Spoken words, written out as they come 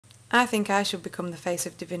I think I should become the face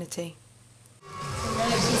of divinity.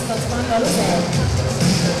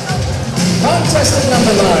 Contestant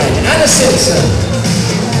number 9, Anna Simpson.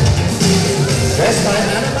 Dressed by an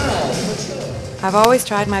animal. I've always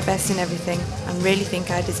tried my best in everything and really think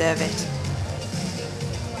I deserve it.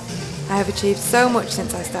 I have achieved so much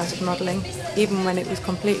since I started modelling, even when it was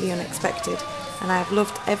completely unexpected, and I have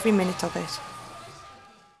loved every minute of it.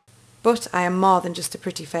 But I am more than just a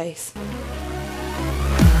pretty face.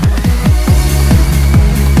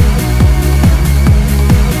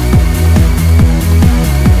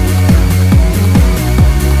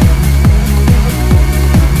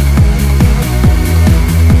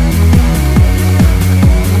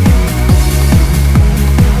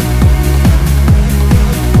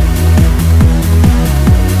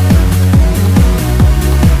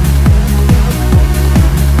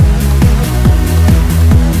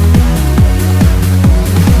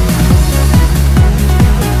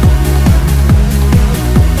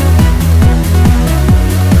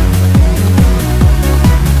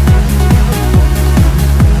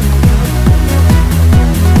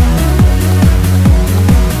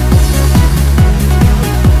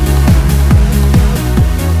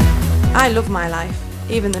 I love my life,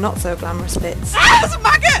 even the not so glamorous bits. Ah, there's a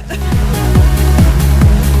maggot!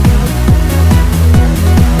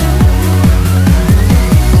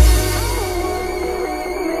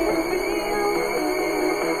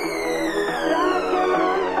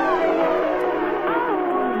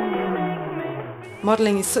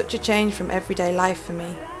 Modelling is such a change from everyday life for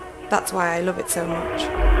me. That's why I love it so much.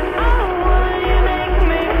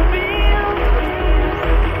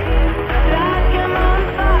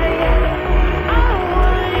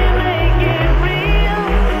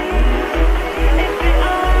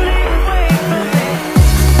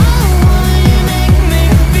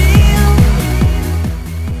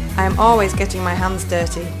 I am always getting my hands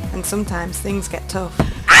dirty, and sometimes things get tough.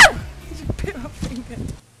 Ow! You bit my finger.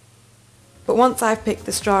 But once I've picked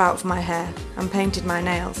the straw out of my hair and painted my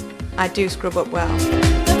nails, I do scrub up well.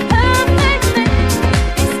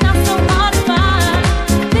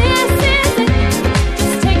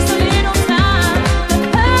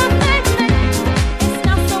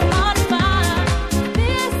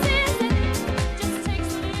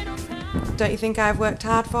 Don't you think I've worked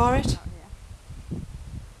hard for it?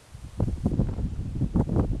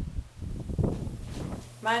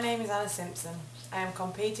 My name is Anna Simpson. I am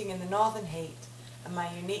competing in the Northern Heat and my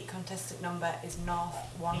unique contestant number is North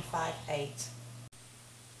 158.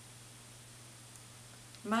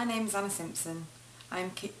 My name is Anna Simpson. I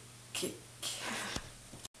am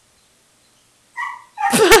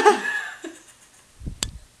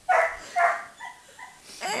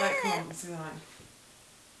Right, come on, this is mine.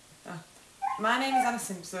 My name is Anna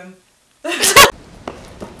Simpson.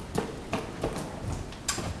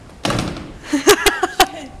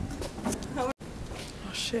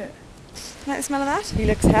 Oh shit. Like the smell of that? He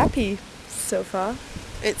looks happy so far.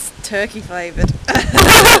 It's turkey flavoured.